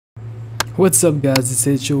What's up guys,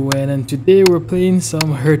 it's HON and today we're playing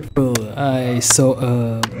some Hurtworld. I saw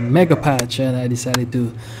a mega patch and I decided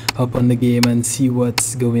to hop on the game and see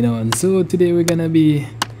what's going on. So today we're gonna be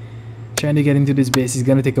trying to get into this base. It's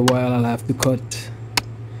gonna take a while. I'll have to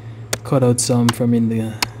cut out some from in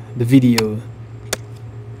the video.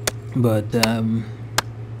 But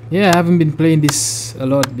yeah, I haven't been playing this a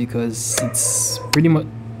lot because it's pretty much...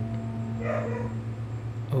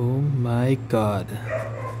 Oh my god.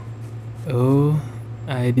 Oh,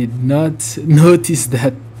 I did not notice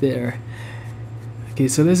that there. Okay,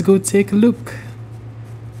 so let's go take a look.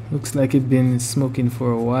 Looks like it's been smoking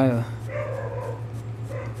for a while.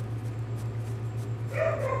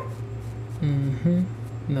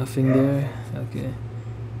 Nothing there. Okay.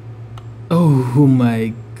 Oh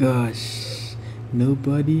my gosh.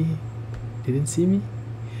 Nobody didn't see me?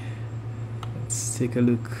 Let's take a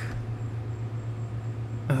look.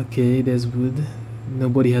 Okay, there's wood.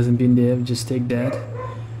 Nobody hasn't been there. Just take that.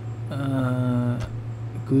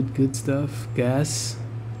 Good stuff. Gas.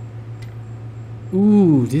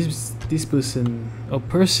 Ooh, this person or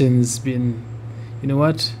person's been. You know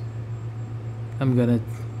what? I'm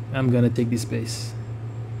gonna take this base.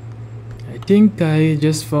 I think I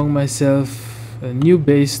just found myself a new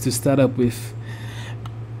base to start up with.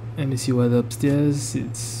 Let me see what's upstairs.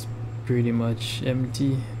 It's pretty much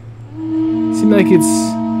empty. Seems like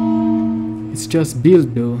it's just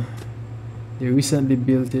built though. They recently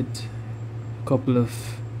built it. A couple of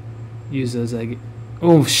users I get.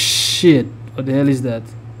 Oh shit! What the hell is that?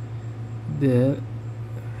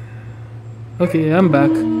 Okay, I'm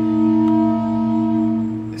back.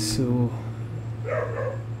 So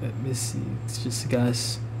let me see. It's just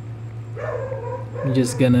gas. I'm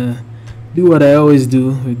just gonna do what I always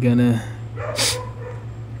do. We're gonna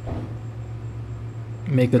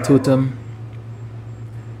make a totem.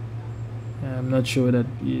 I'm not sure that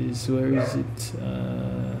is. Where is it?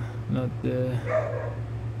 Not the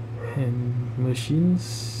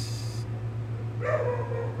machines.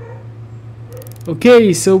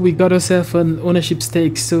 Okay, so we got ourselves an ownership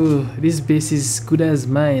stake. So this base is good as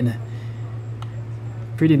mine.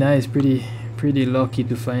 Pretty nice. Pretty lucky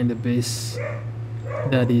to find a base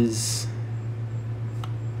that is.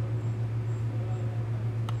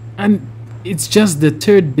 And it's just the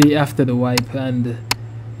third day after the wipe, and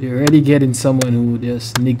you're already getting someone who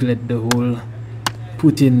just neglect the whole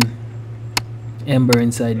putting Ember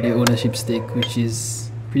inside the ownership stake, which is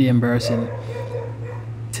pretty embarrassing.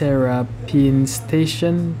 Terrapin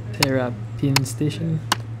station.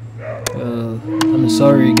 I'm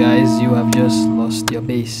sorry guys, you have just lost your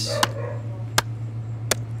base.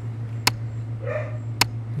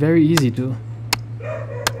 Very easy too.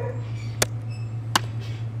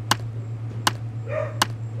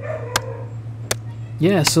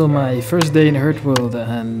 Yeah, so my first day in Hurtworld,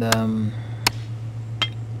 and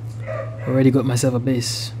already got myself a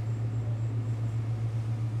base.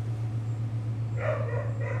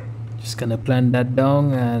 Just gonna plant that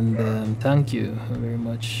down, and thank you very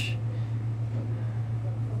much.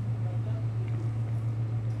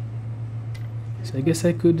 So I guess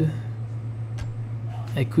I could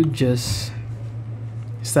just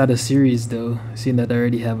start a series though, seeing that I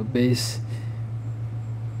already have a base.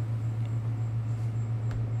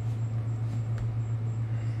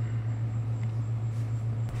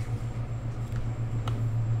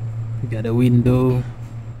 Got a window.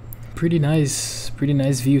 Pretty nice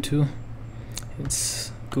view too.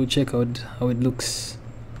 Let's go check out how it looks.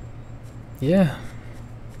 Yeah,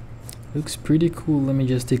 looks pretty cool. Let me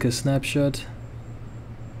just take a snapshot.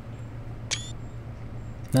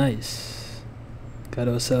 Nice. Got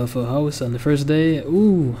ourselves a house on the first day.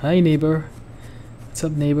 Ooh, hi neighbor. What's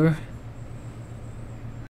up neighbor?